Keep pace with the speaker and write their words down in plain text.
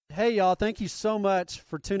Hey, y'all, thank you so much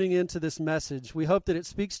for tuning into this message. We hope that it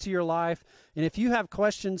speaks to your life. And if you have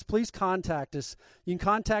questions, please contact us. You can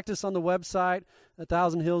contact us on the website at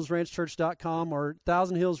thousandhillsranchchurch.com or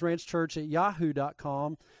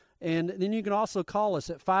thousandhillsranchchurch@yahoo.com. And then you can also call us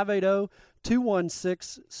at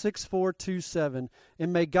 580-216-6427.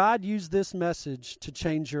 And may God use this message to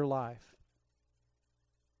change your life.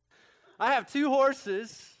 I have two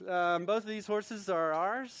horses. Both of these horses are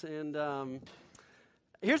ours. And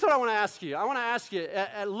here's what I want to ask you. I want to ask you,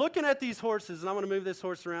 at looking at these horses, and I'm going to move this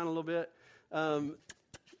horse around a little bit,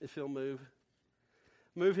 if he'll move.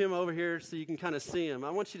 Move him over here so you can kind of see him.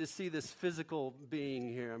 I want you to see this physical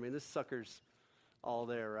being here. I mean, this sucker's all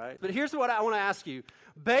there, right? But here's what I want to ask you.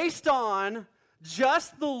 Based on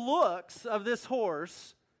just the looks of this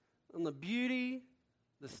horse, and the beauty,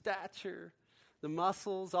 the stature, the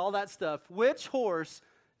muscles, all that stuff, which horse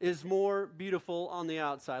is more beautiful on the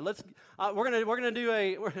outside? We're gonna do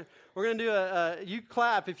a you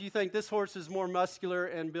clap if you think this horse is more muscular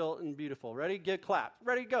and built and beautiful. Ready? Get clap.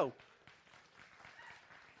 Ready? Go.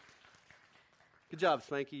 Good job,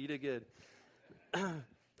 Spanky. You did good.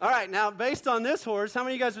 All right, now based on this horse, how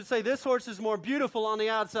many of you guys would say this horse is more beautiful on the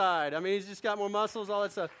outside? I mean, he's just got more muscles, all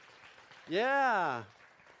that stuff. Yeah.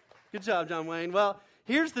 Good job, John Wayne. Well,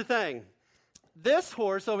 here's the thing. This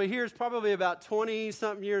horse over here is probably about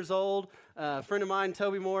 20-something years old. A friend of mine,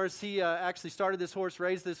 Toby Morris, he actually started this horse,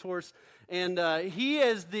 raised this horse, and he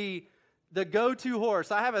is the go-to horse.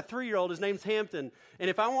 I have a 3-year-old. His name's Hampton, and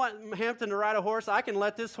if I want Hampton to ride a horse, I can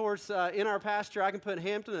let this horse in our pasture. I can put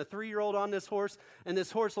Hampton, a 3-year-old, on this horse, and this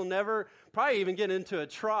horse will never probably even get into a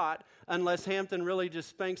trot unless Hampton really just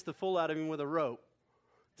spanks the fool out of him with a rope.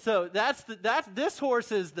 So this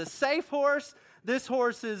horse is the safe horse. This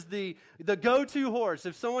horse is the go-to horse.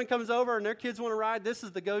 If someone comes over and their kids want to ride, this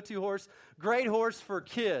is the go-to horse. Great horse for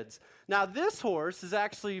kids. Now, this horse is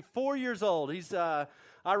actually 4 years old. I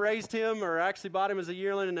raised him, or actually bought him as a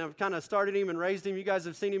yearling, and I've kind of started him and raised him. You guys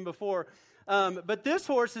have seen him before. But this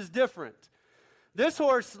horse is different. This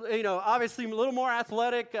horse, obviously a little more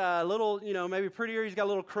athletic, a little, maybe prettier. He's got a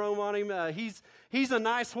little chrome on him. He's a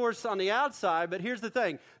nice horse on the outside, but here's the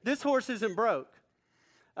thing. This horse isn't broke.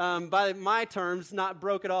 By my terms, not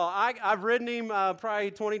broke at all. I've ridden him probably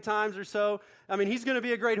 20 times or so. I mean, he's going to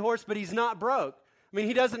be a great horse, but he's not broke. I mean,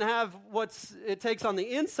 he doesn't have what it takes on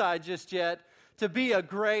the inside just yet to be a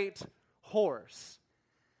great horse.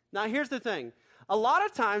 Now, here's the thing. A lot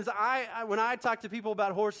of times, when I talk to people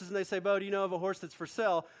about horses and they say, Bo, do you know of a horse that's for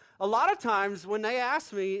sale? A lot of times when they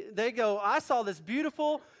ask me, they go, I saw this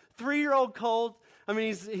beautiful 3-year-old colt. I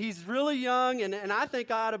mean, he's really young, and I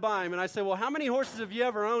think I ought to buy him. And I say, well, how many horses have you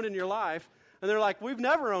ever owned in your life? And they're like, we've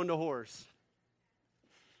never owned a horse.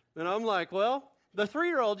 And I'm like, well, the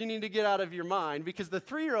 3-year-old you need to get out of your mind, because the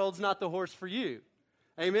 3-year-old's not the horse for you.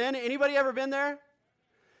 Amen? Anybody ever been there?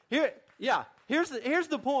 Here's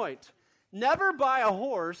the point. Never buy a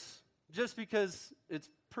horse just because it's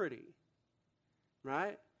pretty,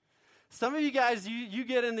 right? Some of you guys, you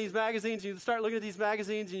get in these magazines, you start looking at these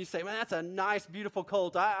magazines, and you say, man, that's a nice, beautiful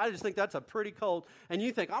colt. I just think that's a pretty colt. And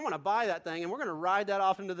you think, I'm going to buy that thing, and we're going to ride that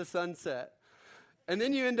off into the sunset. And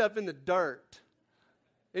then you end up in the dirt.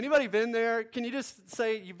 Anybody been there? Can you just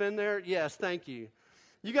say you've been there? Yes, thank you.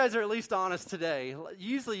 You guys are at least honest today.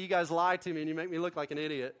 Usually you guys lie to me, and you make me look like an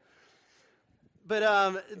idiot.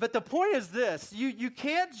 But the point is this. You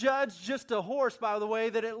can't judge just a horse by the way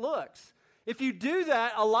that it looks. If you do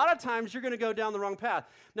that, a lot of times you're going to go down the wrong path.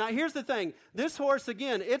 Now, here's the thing. This horse,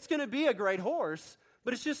 again, it's going to be a great horse,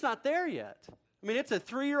 but it's just not there yet. I mean, it's a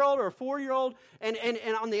 3-year-old or a 4-year-old, and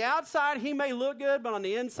on the outside, he may look good, but on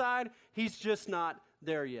the inside, he's just not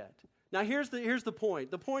there yet. Now, here's the point.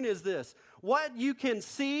 The point is this. What you can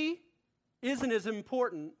see isn't as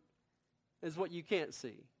important as what you can't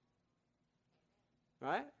see.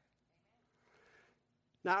 Right?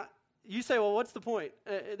 Now, you say, well, what's the point?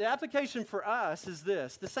 The application for us is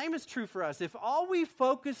this. The same is true for us. If all we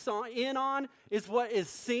focus in on is what is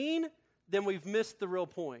seen, then we've missed the real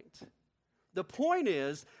point. The point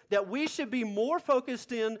is that we should be more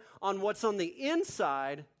focused in on what's on the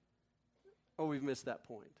inside, or we've missed that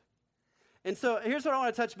point. And so here's what I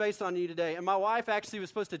want to touch base on you today. And my wife actually was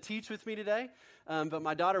supposed to teach with me today, but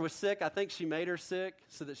my daughter was sick. I think she made her sick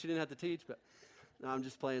so that she didn't have to teach, but no, I'm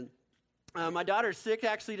just playing. My daughter's sick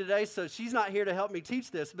actually today, so she's not here to help me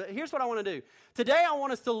teach this. But here's what I want to do. Today I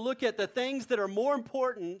want us to look at the things that are more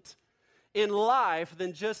important in life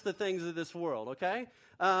than just the things of this world, okay?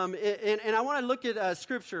 And I want to look at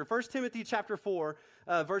Scripture, 1 Timothy chapter 4,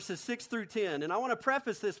 verses 6 through 10. And I want to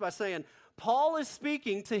preface this by saying, Paul is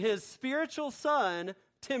speaking to his spiritual son,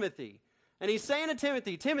 Timothy. And he's saying to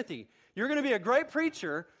Timothy, Timothy, you're going to be a great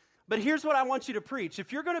preacher, But here's what I want you to preach.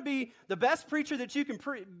 If you're going to be the best preacher that you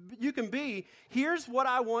can be, here's what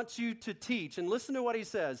I want you to teach. And listen to what he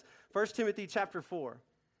says. 1 Timothy chapter 4.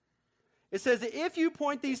 It says that if you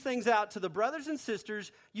point these things out to the brothers and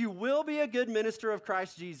sisters, you will be a good minister of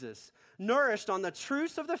Christ Jesus, nourished on the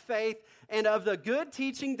truths of the faith and of the good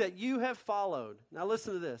teaching that you have followed. Now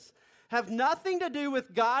listen to this. Have nothing to do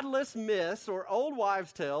with godless myths or old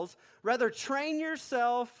wives' tales. Rather, train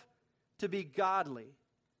yourself to be godly.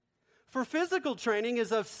 For physical training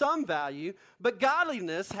is of some value, but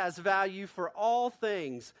godliness has value for all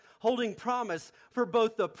things, holding promise for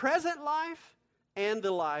both the present life and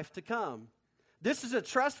the life to come. This is a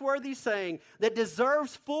trustworthy saying that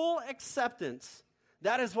deserves full acceptance.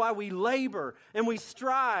 That is why we labor and we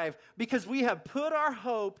strive, because we have put our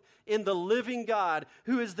hope in the living God,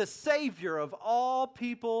 who is the Savior of all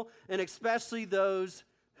people, and especially those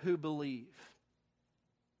who believe.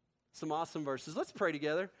 Some awesome verses. Let's pray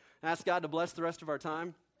together. Ask God to bless the rest of our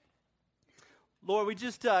time. Lord, we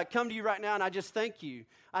just come to you right now, and I just thank you.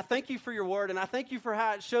 I thank you for your word, and I thank you for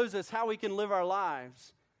how it shows us how we can live our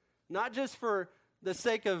lives, not just for the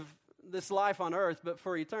sake of this life on earth, but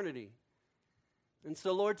for eternity. And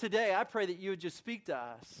so, Lord, today I pray that you would just speak to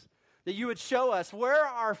us, that you would show us where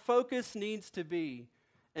our focus needs to be,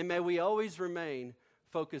 and may we always remain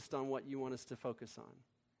focused on what you want us to focus on.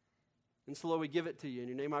 And so, Lord, we give it to you. In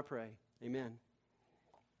your name I pray. Amen.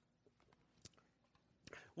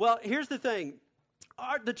 Well, here's the thing.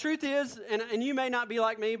 The truth is, and you may not be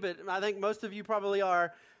like me, but I think most of you probably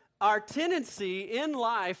are, our tendency in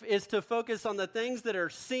life is to focus on the things that are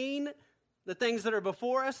seen, the things that are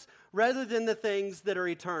before us, rather than the things that are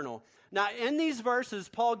eternal. Now, in these verses,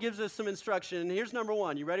 Paul gives us some instruction, and here's number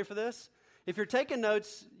one. You ready for this? If you're taking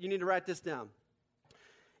notes, you need to write this down.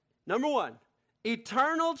 Number one,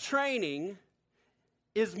 eternal training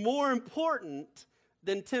is more important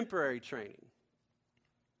than temporary training.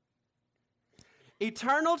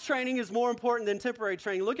 Eternal training is more important than temporary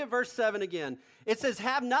training. Look at verse 7 again. It says,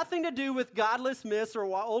 have nothing to do with godless myths or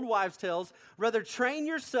old wives' tales. Rather, train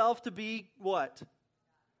yourself to be what?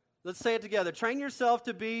 Let's say it together. Train yourself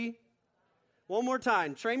to be, one more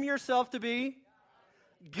time. Train yourself to be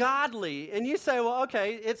godly. And you say, well,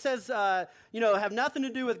 okay, it says, have nothing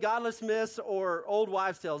to do with godless myths or old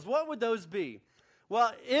wives' tales. What would those be?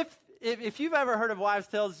 Well, if you've ever heard of wives'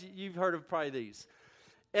 tales, you've heard of probably these.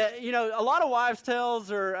 A lot of wives' tales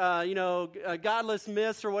or, godless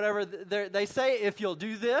myths or whatever, they say if you'll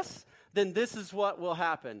do this, then this is what will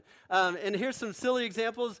happen. And here's some silly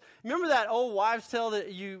examples. Remember that old wives' tale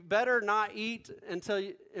that you better not eat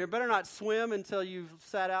or better not swim until you've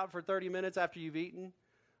sat out for 30 minutes after you've eaten?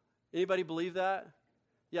 Anybody believe that?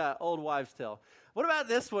 Yeah, old wives' tale. What about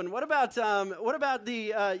this one? What about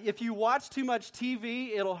the if you watch too much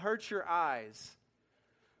TV, it'll hurt your eyes?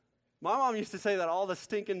 My mom used to say that all the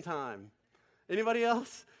stinking time. Anybody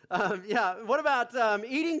else? What about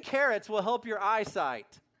eating carrots will help your eyesight?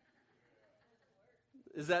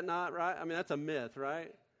 Is that not right? I mean, that's a myth,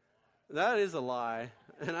 right? That is a lie.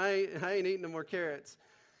 And I ain't eating no more carrots.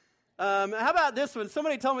 How about this one?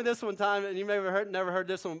 Somebody told me this one time, and you may have never heard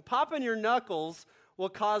this one. Popping your knuckles will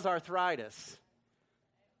cause arthritis.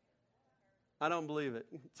 I don't believe it.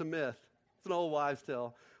 It's a myth. It's an old wives'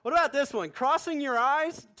 tale. What about this one? Crossing your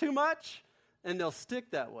eyes too much, and they'll stick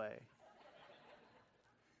that way.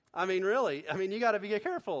 I mean, really. I mean, you got to be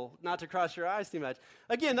careful not to cross your eyes too much.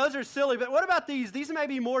 Again, those are silly, but what about these? These may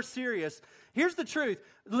be more serious. Here's the truth.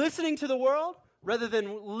 Listening to the world rather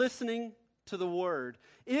than listening to the word.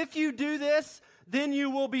 If you do this, then you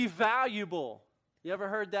will be valuable. You ever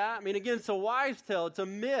heard that? I mean, again, it's a wives' tale. It's a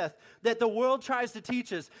myth that the world tries to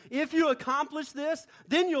teach us. If you accomplish this,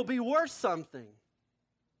 then you'll be worth something.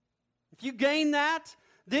 If you gain that,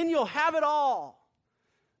 then you'll have it all.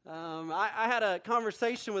 I had a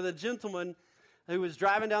conversation with a gentleman who was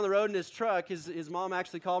driving down the road in his truck. His mom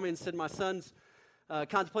actually called me and said, my son's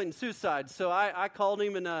contemplating suicide. So I called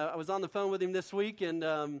him, and I was on the phone with him this week,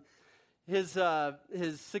 and his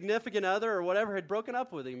significant other or whatever had broken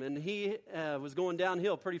up with him, and he was going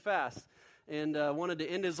downhill pretty fast and wanted to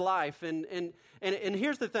end his life. And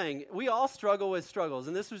here's the thing. We all struggle with struggles,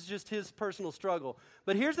 and this was just his personal struggle.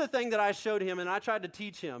 But here's the thing that I showed him, and I tried to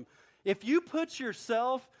teach him. If you put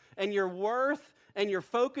yourself and your worth and your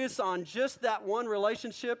focus on just that one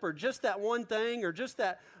relationship or just that one thing or just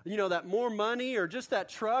that, that more money or just that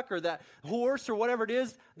truck or that horse or whatever it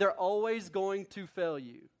is, they're always going to fail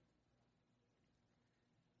you.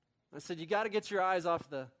 I said, you got to get your eyes off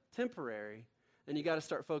the temporary and you got to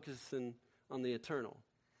start focusing on the eternal.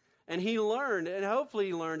 And he learned, and hopefully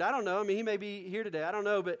he learned. I don't know. I mean, he may be here today. I don't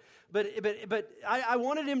know. But I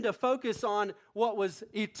wanted him to focus on what was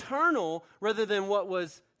eternal rather than what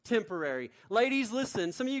was temporary. Ladies,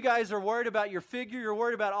 listen. Some of you guys are worried about your figure. You're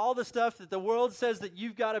worried about all the stuff that the world says that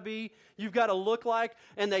you've got to be, you've got to look like.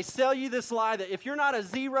 And they sell you this lie that if you're not a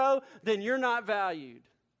 0, then you're not valued.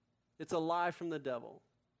 It's a lie from the devil.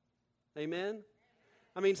 Amen?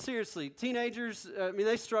 I mean, seriously, teenagers,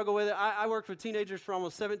 they struggle with it. I worked with teenagers for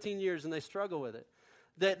almost 17 years, and they struggle with it.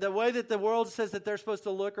 The way that the world says that they're supposed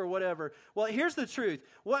to look or whatever. Well, here's the truth.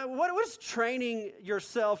 What does training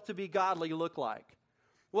yourself to be godly look like?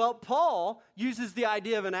 Well, Paul uses the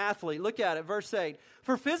idea of an athlete. Look at it, verse 8.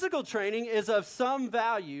 For physical training is of some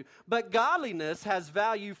value, but godliness has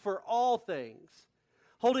value for all things,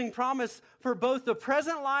 holding promise for both the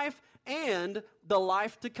present life and the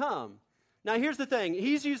life to come. Now, here's the thing.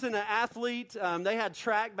 He's using an athlete. They had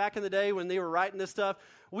track back in the day when they were writing this stuff.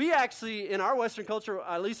 We actually, in our Western culture,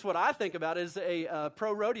 at least what I think about is a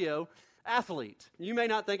pro rodeo athlete. You may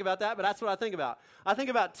not think about that, but that's what I think about. I think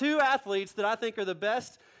about 2 athletes that I think are the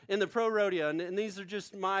best in the pro rodeo, and these are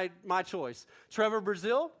just my choice. Trevor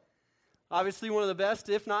Brazile, obviously one of the best,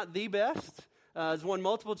 if not the best, has won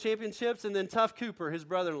multiple championships, and then Tuff Cooper, his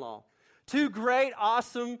brother-in-law. 2 great,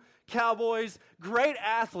 awesome cowboys, great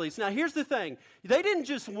athletes. Now, here's the thing. They didn't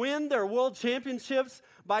just win their world championships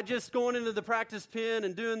by just going into the practice pen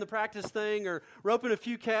and doing the practice thing or roping a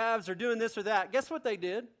few calves or doing this or that. Guess what they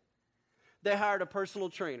did? They hired a personal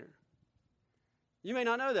trainer. You may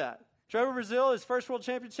not know that. Trevor Brazile, his first world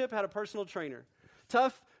championship, had a personal trainer.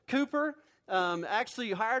 Tuff Cooper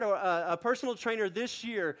actually hired a personal trainer this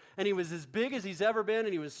year, and he was as big as he's ever been,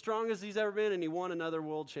 and he was as strong as he's ever been, and he won another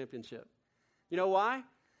world championship. You know why?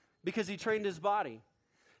 Because he trained his body.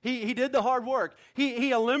 He did the hard work.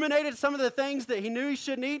 He eliminated some of the things that he knew he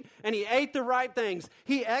shouldn't eat, and he ate the right things.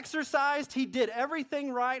 He exercised. He did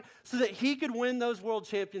everything right so that he could win those world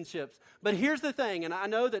championships. But here's the thing, and I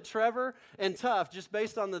know that Trevor and Tuff, just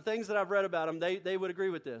based on the things that I've read about them, they would agree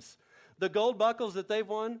with this. The gold buckles that they've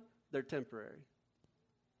won, they're temporary.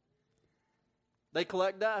 They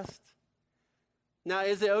collect dust. Now,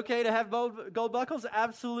 is it okay to have gold buckles?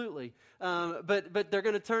 Absolutely. But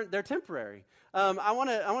they're temporary. I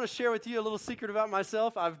want to share with you a little secret about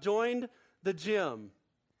myself. I've joined the gym.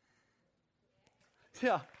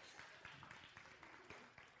 Yeah.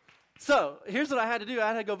 So, here's what I had to do. I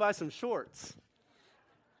had to go buy some shorts.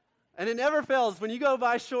 And it never fails. When you go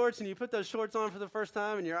buy shorts and you put those shorts on for the first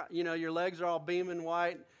time and your legs are all beaming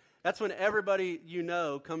white, that's when everybody you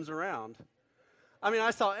know comes around. I mean,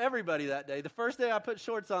 I saw everybody that day. The first day I put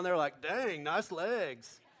shorts on, they were like, dang, nice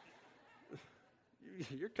legs.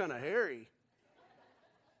 You're kind of hairy.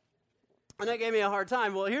 And that gave me a hard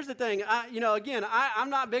time. Well, here's the thing. I'm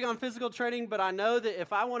not big on physical training, but I know that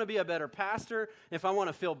if I want to be a better pastor, if I want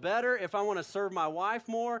to feel better, if I want to serve my wife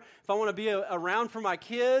more, if I want to be around for my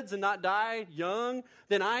kids and not die young,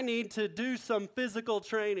 then I need to do some physical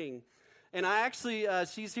training. And I actually,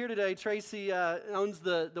 she's here today. Tracy owns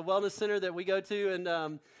the wellness center that we go to,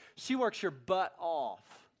 and she works your butt off.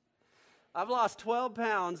 I've lost 12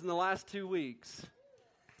 pounds in the last 2 weeks.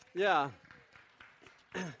 Yeah.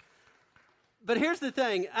 But here's the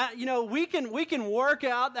thing. We can work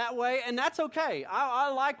out that way, and that's okay.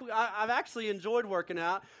 I've actually enjoyed working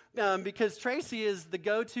out because Tracy is the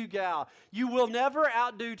go-to gal. You will never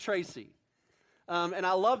outdo Tracy. And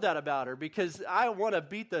I love that about her because I want to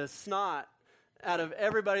beat the snot out of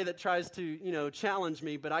everybody that tries to, challenge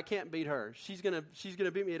me, but I can't beat her. She's gonna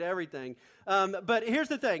beat me at everything. But here's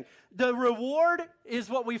the thing. The reward is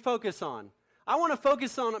what we focus on. I want to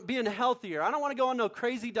focus on being healthier. I don't want to go on no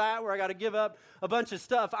crazy diet where I got to give up a bunch of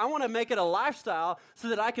stuff. I want to make it a lifestyle so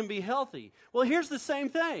that I can be healthy. Well, here's the same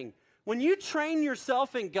thing. When you train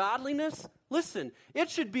yourself in godliness, listen,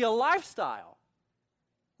 it should be a lifestyle.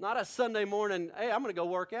 Not a Sunday morning, hey, I'm going to go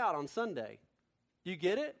work out on Sunday. You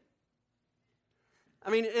get it? I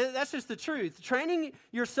mean, that's just the truth. Training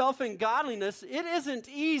yourself in godliness, it isn't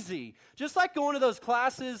easy. Just like going to those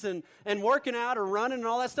classes and working out or running and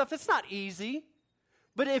all that stuff, it's not easy.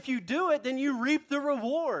 But if you do it, then you reap the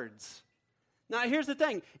rewards. Now, here's the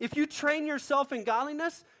thing. If you train yourself in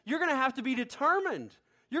godliness, you're going to have to be determined.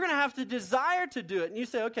 You're going to have to desire to do it. And you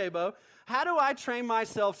say, okay, Bo, how do I train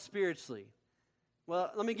myself spiritually? Well,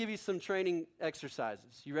 let me give you some training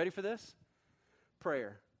exercises. You ready for this?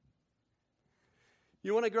 Prayer.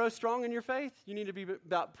 You want to grow strong in your faith? You need to be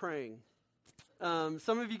about praying. Some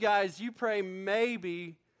of you guys, you pray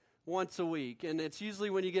maybe once a week, and it's usually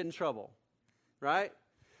when you get in trouble, right?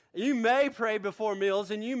 You may pray before meals,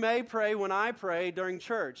 and you may pray when I pray during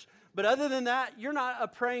church. But other than that, you're not a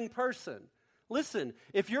praying person. Listen,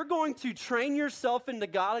 if you're going to train yourself into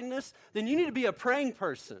godliness, then you need to be a praying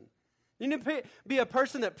person. You need to be a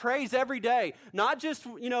person that prays every day, not just,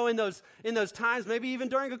 in those times, maybe even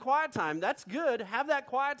during a quiet time. That's good. Have that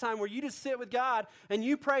quiet time where you just sit with God and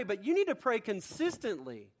you pray, but you need to pray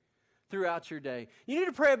consistently throughout your day. You need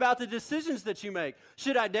to pray about the decisions that you make.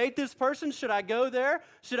 Should I date this person? Should I go there?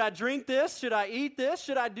 Should I drink this? Should I eat this?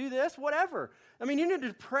 Should I do this? Whatever. I mean, you need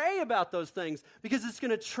to pray about those things because it's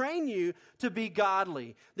going to train you to be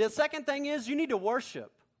godly. The second thing is you need to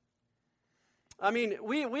worship. I mean,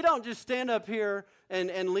 we don't just stand up here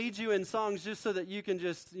and lead you in songs just so that you can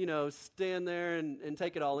just, stand there and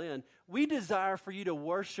take it all in. We desire for you to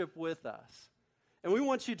worship with us. And we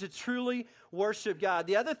want you to truly worship God.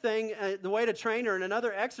 The other thing, the way to train or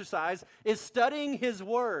another exercise is studying His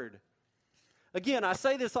Word. Again, I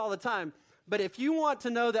say this all the time, but if you want to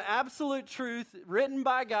know the absolute truth written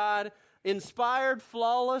by God, inspired,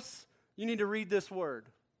 flawless, you need to read this Word.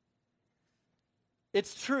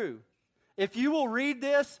 It's true. If you will read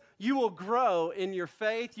this, you will grow in your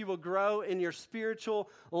faith. You will grow in your spiritual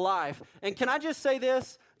life. And can I just say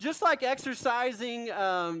this? Just like exercising,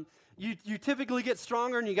 you typically get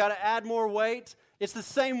stronger and you got to add more weight. It's the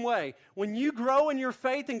same way. When you grow in your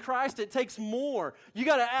faith in Christ, it takes more. You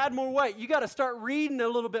got to add more weight. You got to start reading a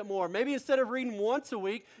little bit more. Maybe instead of reading once a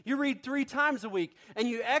week, you read 3 times a week. And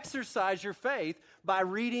you exercise your faith by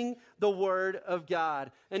reading the Word of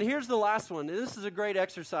God. And here's the last one. And this is a great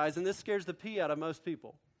exercise, and this scares the pee out of most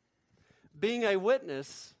people. Being a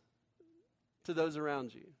witness to those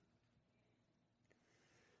around you.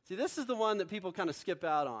 See, this is the one that people kind of skip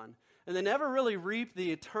out on. And they never really reap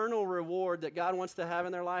the eternal reward that God wants to have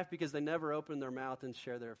in their life because they never open their mouth and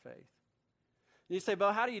share their faith. And you say,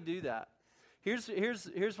 Bo, how do you do that? Here's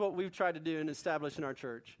what we've tried to do and establish in our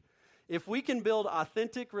church. If we can build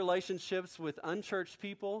authentic relationships with unchurched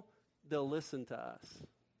people, they'll listen to us.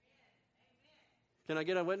 Can I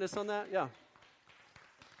get a witness on that? Yeah.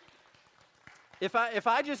 If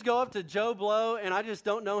I just go up to Joe Blow and I just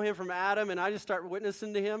don't know him from Adam and I just start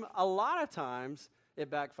witnessing to him, a lot of times it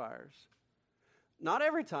backfires. Not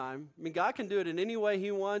every time. I mean, God can do it in any way He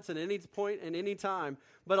wants at any point and any time.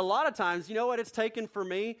 But a lot of times, you know what it's taken for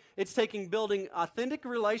me? It's taking building authentic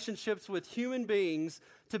relationships with human beings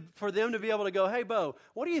for them to be able to go, hey, Bo,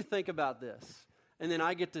 what do you think about this? And then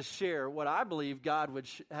I get to share what I believe God would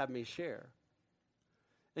have me share.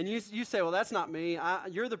 And you say, well, that's not me.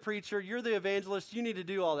 You're the preacher. You're the evangelist. You need to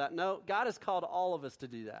do all that. No, God has called all of us to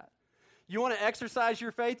do that. You want to exercise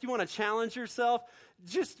your faith? You want to challenge yourself?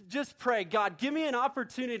 Just pray, God, give me an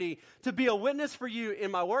opportunity to be a witness for you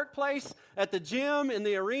in my workplace, at the gym, in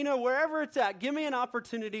the arena, wherever it's at. Give me an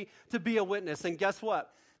opportunity to be a witness. And guess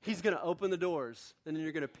what? He's going to open the doors, and then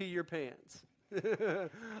you're going to pee your pants.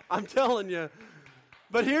 I'm telling you.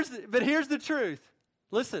 But here's the truth.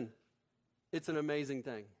 Listen, it's an amazing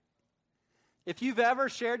thing. If you've ever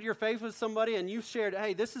shared your faith with somebody and you've shared,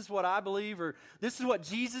 hey, this is what I believe, or this is what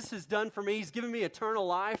Jesus has done for me. He's given me eternal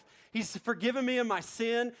life. He's forgiven me of my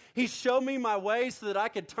sin. He's shown me my way so that I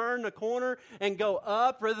could turn the corner and go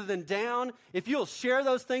up rather than down. If you'll share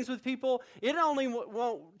those things with people, it only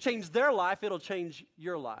won't change their life, it'll change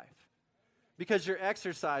your life because you're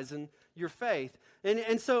exercising your faith.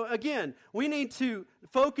 And so, again, we need to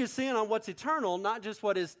focus in on what's eternal, not just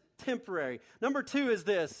what is temporary. Number 2 is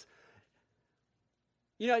this.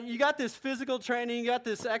 You got this physical training, you got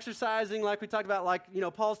this exercising like we talked about, like,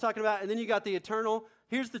 Paul's talking about, and then you got the eternal.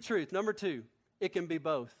 Here's the truth. Number 2, it can be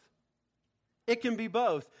both. It can be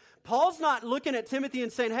both. Paul's not looking at Timothy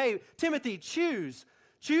and saying, hey, Timothy, choose.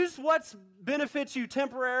 Choose what benefits you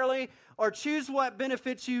temporarily or choose what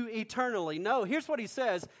benefits you eternally. No, here's what he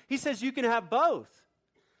says. He says you can have both.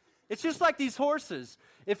 It's just like these horses.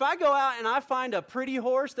 If I go out and I find a pretty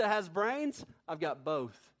horse that has brains, I've got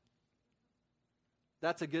both.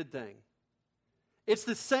 That's a good thing. It's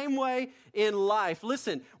the same way in life.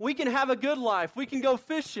 Listen, we can have a good life. We can go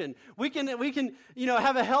fishing. We can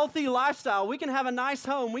have a healthy lifestyle. We can have a nice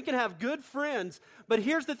home. We can have good friends. But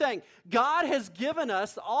here's the thing. God has given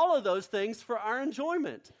us all of those things for our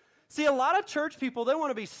enjoyment. See, a lot of church people, they want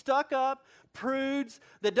to be stuck up, prudes,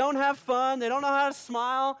 that don't have fun. They don't know how to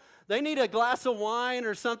smile. They need a glass of wine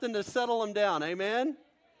or something to settle them down. Amen?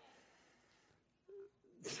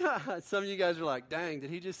 Some of you guys are like, dang,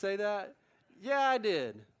 did he just say that? Yeah, I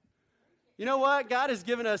did. You know what? God has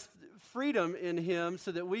given us freedom in Him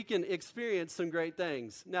so that we can experience some great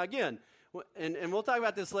things. Now, again, and we'll talk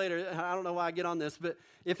about this later. I don't know why I get on this, but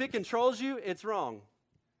if it controls you, it's wrong.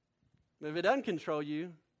 But if it doesn't control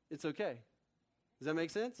you, it's okay. Does that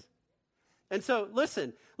make sense? And so,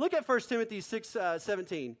 listen, look at 1 Timothy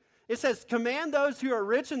 6:17. It says, command those who are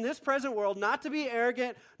rich in this present world not to be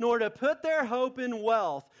arrogant, nor to put their hope in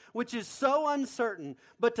wealth, which is so uncertain,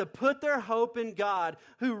 but to put their hope in God,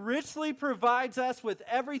 who richly provides us with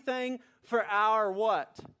everything for our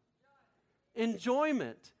what?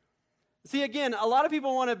 Enjoyment. See, again, a lot of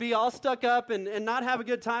people want to be all stuck up and not have a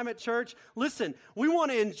good time at church. Listen, we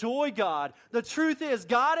want to enjoy God. The truth is,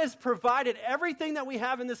 God has provided everything that we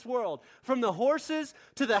have in this world, from the horses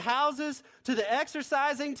to the houses to the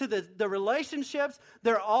exercising to the relationships.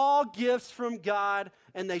 They're all gifts from God,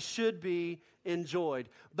 and they should be enjoyed.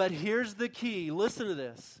 But here's the key. Listen to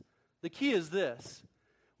this. The key is this.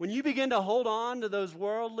 When you begin to hold on to those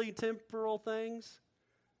worldly, temporal things,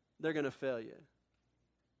 they're going to fail you.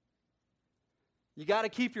 You got to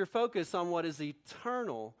keep your focus on what is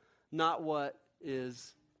eternal, not what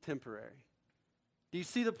is temporary. Do you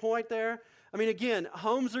see the point there? I mean, again,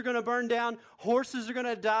 homes are going to burn down, horses are going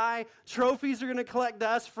to die, trophies are going to collect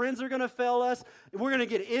dust, friends are going to fail us, we're going to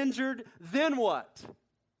get injured. Then what?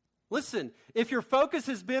 Listen, if your focus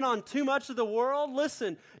has been on too much of the world,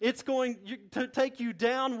 listen, it's going to take you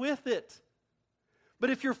down with it. But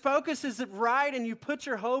if your focus is right and you put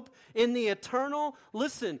your hope in the eternal,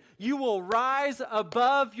 listen, you will rise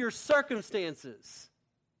above your circumstances.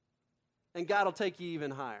 And God will take you even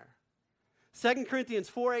higher. 2 Corinthians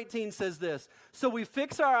 4:18 says this, so we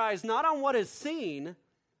fix our eyes not on what is seen,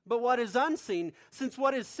 but what is unseen, since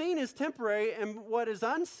what is seen is temporary and what is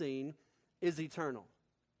unseen is eternal.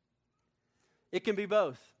 It can be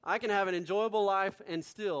both. I can have an enjoyable life and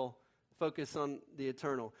still focus on the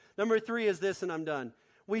eternal. Number 3 is this, and I'm done.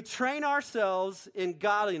 We train ourselves in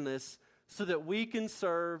godliness so that we can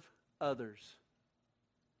serve others.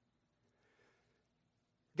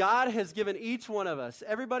 God has given each one of us,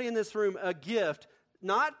 everybody in this room, a gift,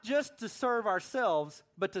 not just to serve ourselves,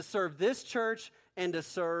 but to serve this church and to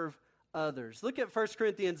serve others. Look at 1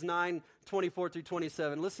 Corinthians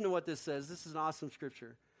 9:24-27. Listen to what this says. This is an awesome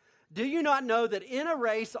scripture. Do you not know that in a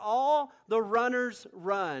race all the runners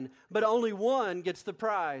run, but only one gets the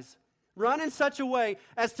prize? Run in such a way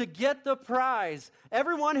as to get the prize.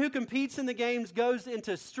 Everyone who competes in the games goes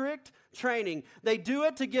into strict training. They do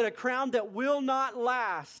it to get a crown that will not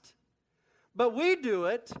last. But we do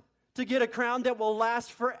it to get a crown that will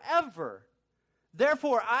last forever.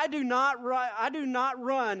 Therefore, I do not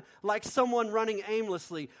run like someone running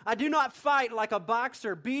aimlessly. I do not fight like a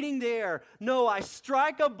boxer beating the air. No, I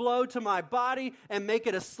strike a blow to my body and make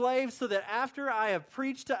it a slave so that after I have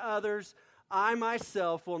preached to others, I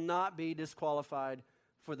myself will not be disqualified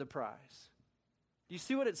for the prize. Do you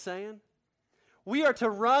see what it's saying? We are to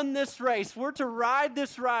run this race. We're to ride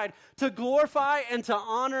this ride to glorify and to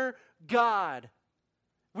honor God.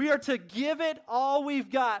 We are to give it all we've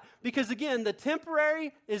got because, again, the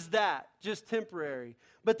temporary is that, just temporary.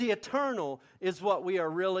 But the eternal is what we are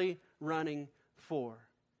really running for.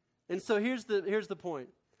 And so here's the point.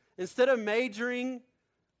 Instead of majoring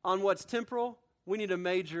on what's temporal, we need to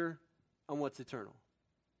major on what's eternal.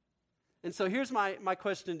 And so here's my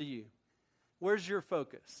question to you. Where's your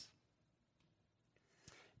focus?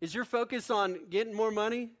 Is your focus on getting more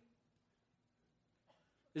money?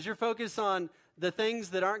 Is your focus on the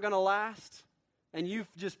things that aren't going to last, and you've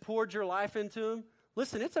just poured your life into them?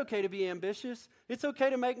 Listen, it's okay to be ambitious. It's okay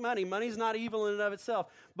to make money. Money's not evil in and of itself.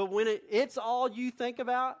 But when it's all you think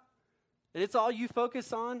about, and it's all you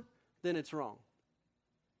focus on, then it's wrong.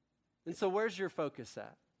 And so where's your focus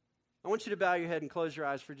at? I want you to bow your head and close your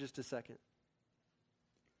eyes for just a second.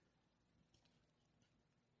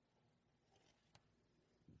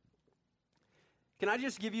 Can I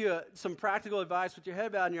just give you some practical advice with your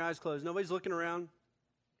head bowed and your eyes closed? Nobody's looking around.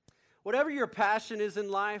 Whatever your passion is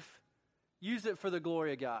in life, use it for the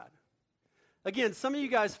glory of God. Again, some of you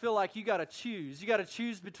guys feel like you got to choose. You got to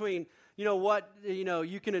choose between, what,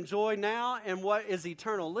 you can enjoy now and what is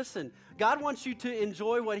eternal. Listen, God wants you to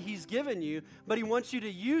enjoy what He's given you, but He wants you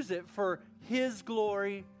to use it for His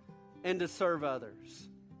glory and to serve others.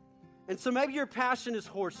 And so maybe your passion is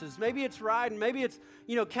horses. Maybe it's riding. Maybe it's,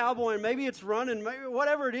 cowboying. Maybe it's running. Maybe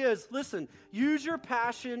whatever it is. Listen, use your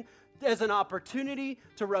passion as an opportunity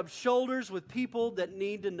to rub shoulders with people that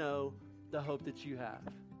need to know the hope that you have.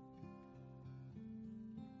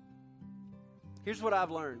 Here's what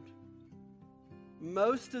I've learned.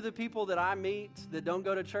 Most of the people that I meet that don't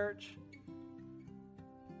go to church,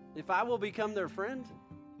 if I will become their friend,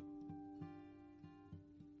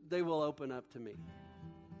 they will open up to me.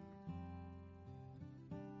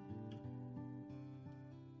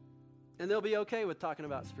 And they'll be okay with talking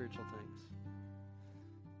about spiritual things.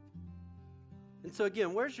 And so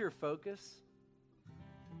again, where's your focus?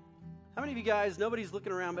 How many of you guys, nobody's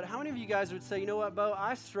looking around, but how many of you guys would say, you know what, Bo,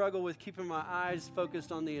 I struggle with keeping my eyes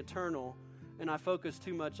focused on the eternal, and I focus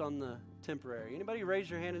too much on the temporary? Anybody raise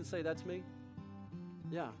your hand and say, that's me?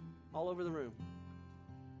 Yeah, all over the room.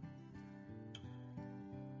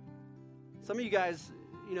 Some of you guys,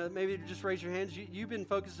 maybe just raise your hands. You've been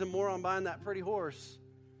focusing more on buying that pretty horse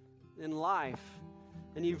in life.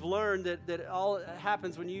 And you've learned that all that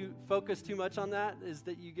happens when you focus too much on that is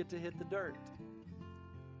that you get to hit the dirt.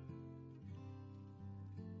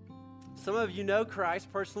 Some of you know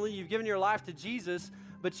Christ personally. You've given your life to Jesus,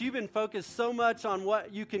 but you've been focused so much on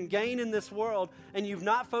what you can gain in this world, and you've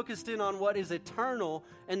not focused in on what is eternal.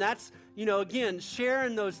 And that's, again,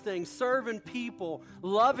 sharing those things, serving people,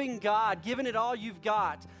 loving God, giving it all you've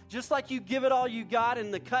got. Just like you give it all you got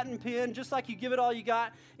in the cutting pen, just like you give it all you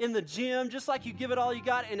got in the gym, just like you give it all you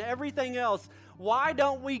got in everything else. Why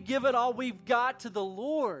don't we give it all we've got to the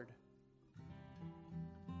Lord?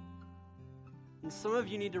 And some of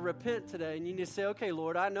you need to repent today, and you need to say, okay,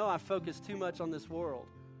 Lord, I know I focus too much on this world,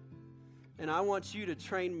 and I want you to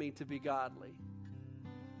train me to be godly.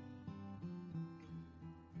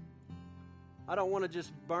 I don't want to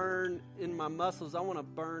just burn in my muscles. I want to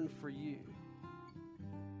burn for you.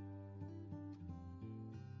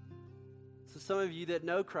 So some of you that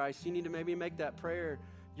know Christ, you need to maybe make that prayer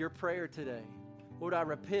your prayer today. Lord, I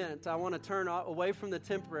repent. I want to turn away from the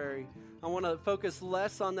temporary. I want to focus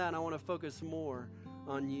less on that, and I want to focus more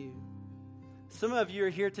on you. Some of you are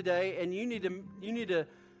here today, and you need to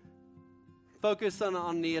focus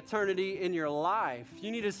on the eternity in your life.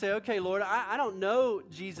 You need to say, okay, Lord, I don't know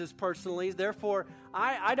Jesus personally, therefore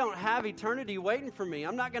I don't have eternity waiting for me.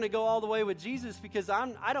 I'm not going to go all the way with Jesus because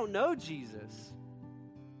I don't know Jesus.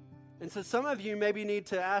 And so some of you maybe need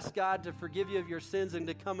to ask God to forgive you of your sins and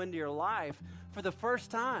to come into your life for the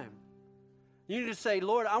first time. You need to say,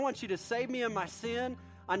 Lord, I want you to save me of my sin.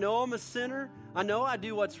 I know I'm a sinner. I know I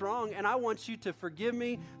do what's wrong, and I want you to forgive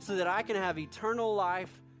me so that I can have eternal life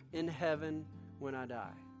in heaven when I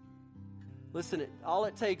die. Listen, all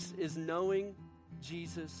it takes is knowing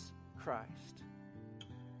Jesus Christ.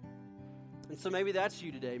 And so maybe that's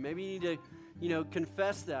you today. Maybe you need to,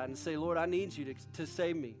 confess that and say, Lord, I need you to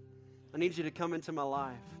save me. I need you to come into my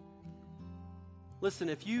life. Listen,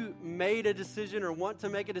 if you made a decision or want to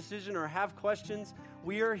make a decision or have questions,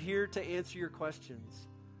 we are here to answer your questions.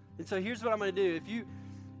 And so here's what I'm going to do.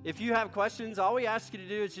 If you have questions, all we ask you to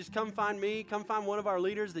do is just come find me, come find one of our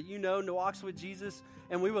leaders that you know and walks with Jesus,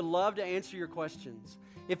 and we would love to answer your questions.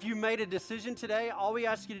 If you made a decision today, all we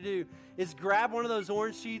ask you to do is grab one of those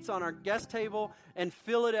orange sheets on our guest table and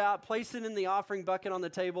fill it out, place it in the offering bucket on the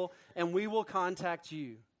table, and we will contact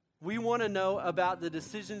you. We want to know about the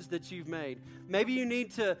decisions that you've made. Maybe you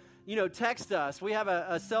need to, text us. We have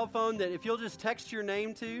a cell phone that if you'll just text your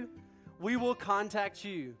name to, we will contact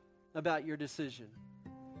you about your decision.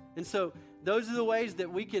 And so those are the ways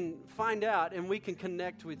that we can find out and we can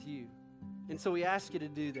connect with you. And so we ask you to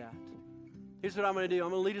do that. Here's what I'm going to do.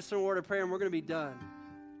 I'm going to lead us in a word of prayer, and we're going to be done.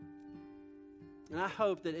 And I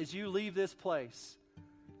hope that as you leave this place,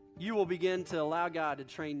 you will begin to allow God to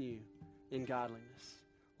train you in godliness.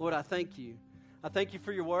 Lord, I thank you. I thank you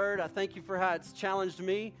for your word. I thank you for how it's challenged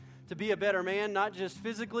me to be a better man, not just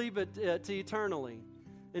physically, but to eternally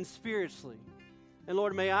and spiritually. And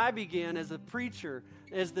Lord, may I begin as a preacher,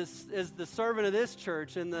 as the servant of this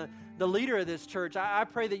church and the leader of this church. I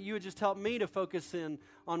pray that you would just help me to focus in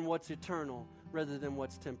on what's eternal rather than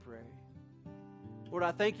what's temporary. Lord,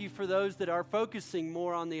 I thank you for those that are focusing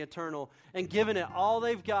more on the eternal and giving it all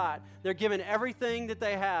they've got. They're giving everything that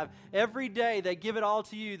they have. Every day they give it all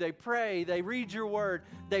to you. They pray, they read your word,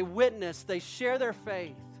 they witness, they share their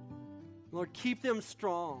faith. Lord, keep them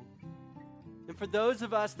strong. And for those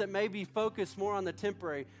of us that may be focused more on the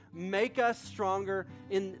temporary, make us stronger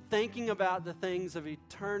in thinking about the things of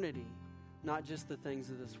eternity, not just the things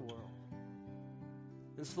of this world.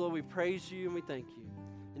 And so, Lord, we praise you and we thank you.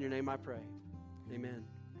 In your name I pray. Amen.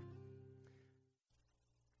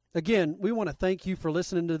 Again, we want to thank you for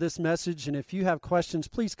listening to this message, and if you have questions,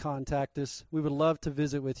 please contact us. We would love to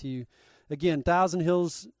visit with you. Again, Thousand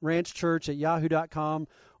Hills Ranch Church at yahoo.com,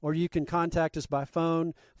 or you can contact us by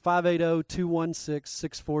phone,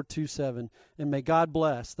 580-216-6427, and may God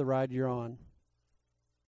bless the ride you're on.